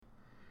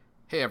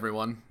Hey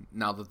everyone,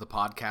 now that the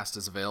podcast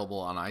is available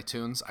on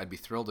iTunes, I'd be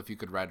thrilled if you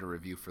could write a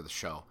review for the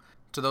show.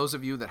 To those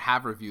of you that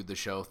have reviewed the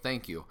show,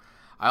 thank you.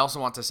 I also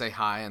want to say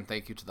hi and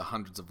thank you to the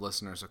hundreds of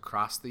listeners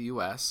across the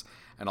US,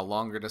 and a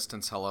longer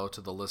distance hello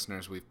to the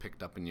listeners we've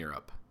picked up in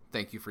Europe.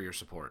 Thank you for your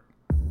support.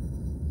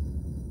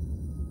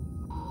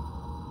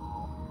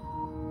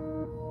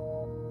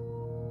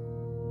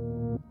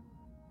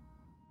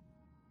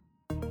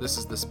 This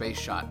is The Space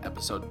Shot,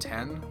 Episode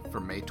 10, for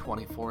May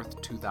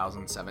 24th,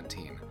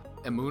 2017.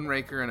 A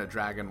Moonraker and a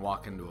dragon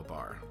walk into a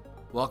bar.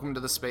 Welcome to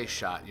The Space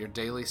Shot, your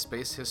daily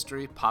space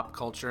history, pop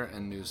culture,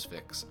 and news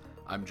fix.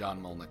 I'm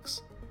John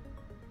Molnix.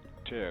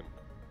 10,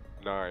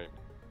 9,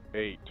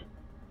 8,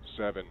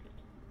 7,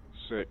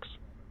 6,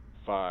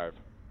 5,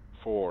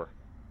 4,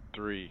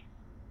 3,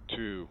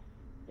 2,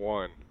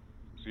 1,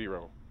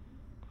 0.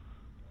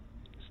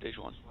 Stage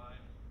 1.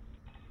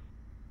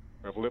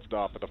 We have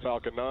liftoff at the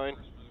Falcon 9.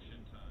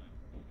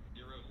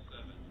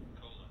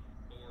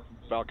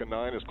 Falcon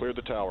 9 has cleared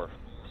the tower.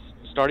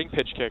 Starting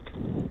pitch kick.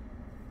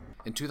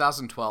 In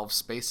 2012,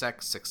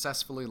 SpaceX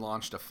successfully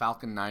launched a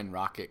Falcon 9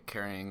 rocket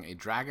carrying a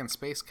Dragon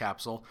space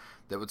capsule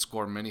that would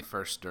score many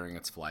firsts during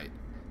its flight.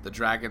 The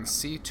Dragon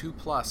C2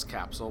 Plus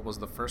capsule was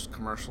the first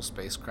commercial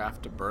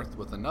spacecraft to berth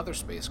with another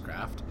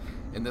spacecraft,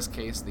 in this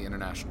case the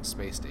International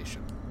Space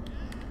Station.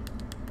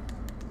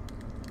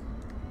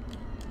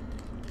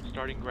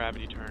 Starting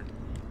gravity turn.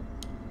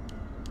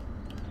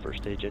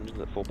 First stage engines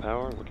at full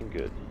power, looking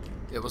good.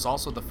 It was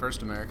also the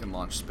first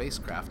American-launched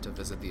spacecraft to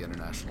visit the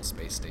International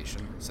Space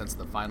Station since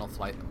the final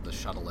flight of the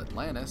shuttle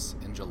Atlantis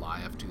in July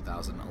of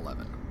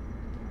 2011.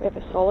 We have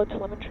a solid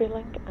telemetry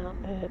link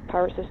and the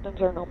power systems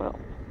are nominal.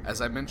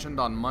 As I mentioned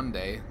on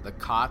Monday, the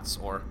COTS,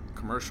 or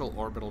Commercial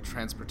Orbital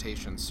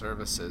Transportation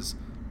Services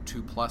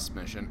 2 Plus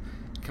mission,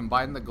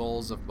 combined the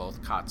goals of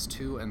both COTS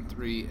 2 and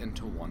 3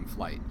 into one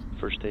flight.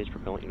 First stage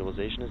propellant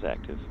utilization is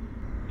active.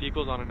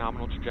 Vehicles on a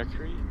nominal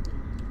trajectory.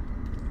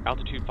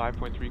 Altitude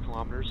 5.3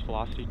 kilometers,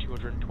 velocity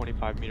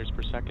 225 meters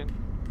per second,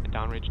 and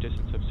downrange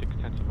distance of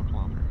 0.6 of a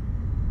kilometer.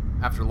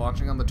 After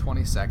launching on the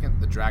 22nd,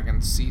 the Dragon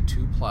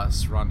C2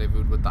 Plus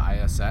rendezvoused with the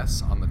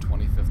ISS on the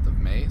 25th of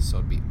May, so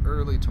it'd be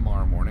early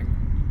tomorrow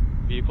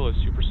morning. Vehicle is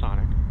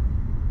supersonic.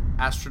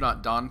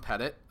 Astronaut Don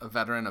Pettit, a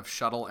veteran of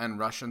shuttle and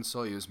Russian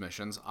Soyuz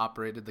missions,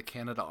 operated the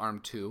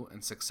Canadarm2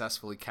 and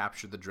successfully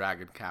captured the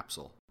Dragon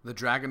capsule. The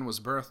Dragon was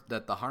berthed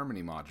at the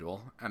Harmony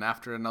module, and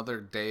after another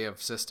day of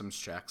systems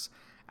checks,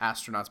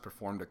 astronauts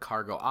performed a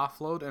cargo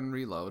offload and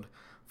reload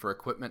for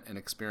equipment and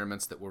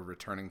experiments that were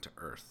returning to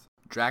Earth.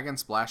 Dragon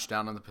splashed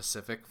down in the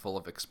Pacific full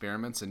of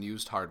experiments and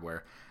used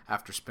hardware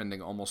after spending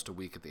almost a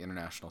week at the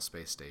International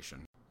Space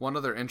Station. One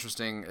other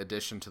interesting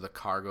addition to the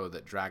cargo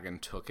that Dragon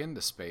took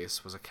into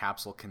space was a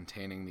capsule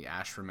containing the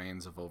ash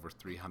remains of over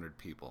 300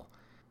 people.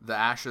 The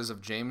ashes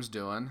of James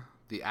Doohan,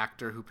 the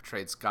actor who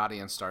portrayed Scotty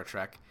in Star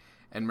Trek,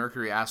 and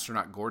Mercury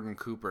astronaut Gordon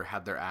Cooper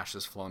had their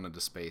ashes flown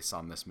into space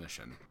on this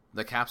mission.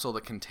 The capsule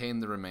that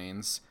contained the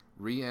remains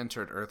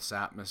re-entered Earth's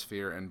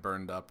atmosphere and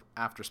burned up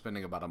after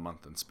spending about a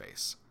month in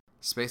space.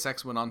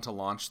 SpaceX went on to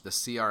launch the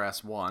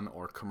CRS-1,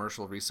 or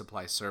Commercial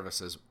Resupply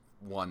Services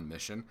 1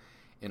 mission,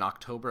 in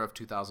October of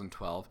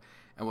 2012,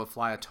 and would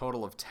fly a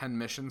total of 10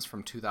 missions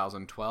from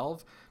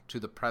 2012 to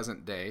the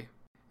present day.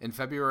 In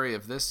February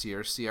of this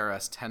year,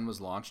 CRS-10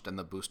 was launched and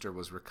the booster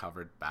was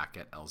recovered back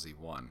at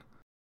LZ-1.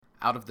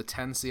 Out of the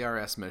 10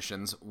 CRS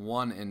missions,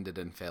 one ended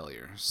in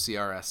failure,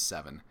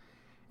 CRS-7.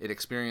 It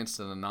experienced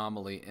an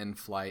anomaly in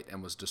flight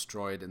and was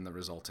destroyed in the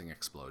resulting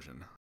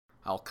explosion.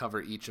 I'll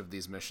cover each of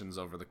these missions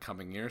over the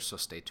coming years, so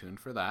stay tuned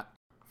for that.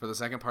 For the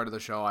second part of the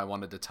show, I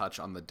wanted to touch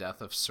on the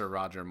death of Sir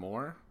Roger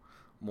Moore.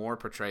 Moore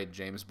portrayed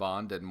James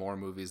Bond in more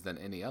movies than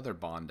any other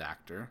Bond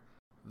actor.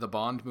 The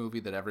Bond movie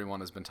that everyone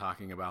has been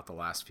talking about the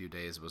last few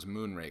days was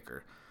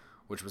Moonraker,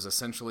 which was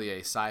essentially a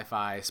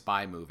sci-fi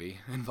spy movie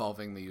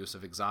involving the use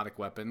of exotic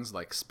weapons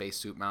like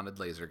spacesuit-mounted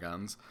laser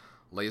guns,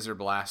 laser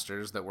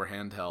blasters that were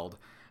handheld,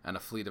 and a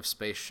fleet of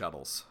space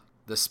shuttles.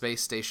 The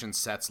space station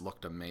sets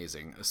looked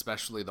amazing,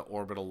 especially the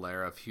orbital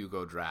lair of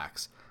Hugo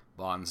Drax,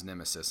 Bond's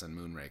nemesis in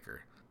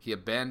Moonraker. He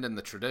abandoned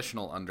the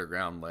traditional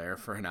underground lair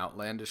for an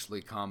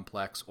outlandishly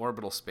complex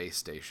orbital space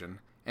station,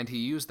 and he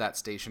used that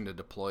station to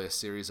deploy a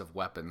series of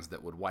weapons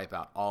that would wipe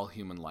out all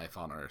human life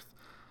on Earth,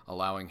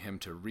 allowing him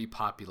to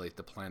repopulate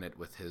the planet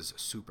with his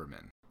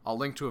supermen. I'll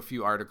link to a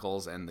few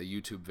articles and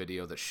the YouTube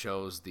video that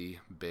shows the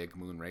big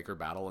Moonraker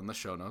battle in the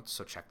show notes,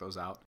 so check those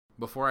out.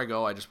 Before I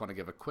go, I just want to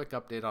give a quick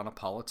update on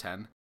Apollo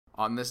 10.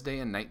 On this day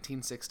in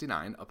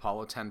 1969,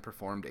 Apollo 10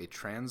 performed a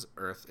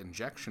trans-Earth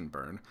injection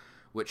burn,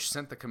 which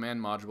sent the command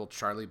module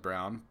Charlie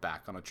Brown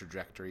back on a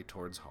trajectory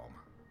towards home.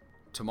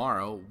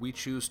 Tomorrow, we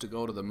choose to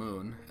go to the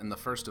moon in the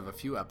first of a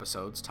few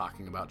episodes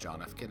talking about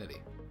John F.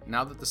 Kennedy.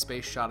 Now that the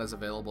Space Shot is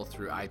available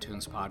through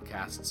iTunes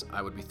podcasts,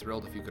 I would be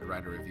thrilled if you could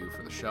write a review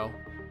for the show.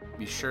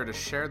 Be sure to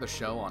share the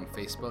show on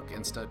Facebook,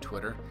 Insta,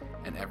 Twitter,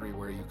 and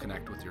everywhere you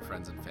connect with your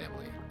friends and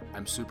family.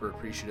 I'm super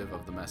appreciative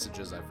of the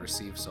messages I've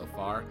received so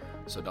far,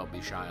 so don't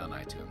be shy on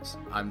iTunes.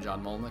 I'm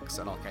John Molnix,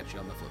 and I'll catch you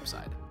on the flip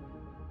side.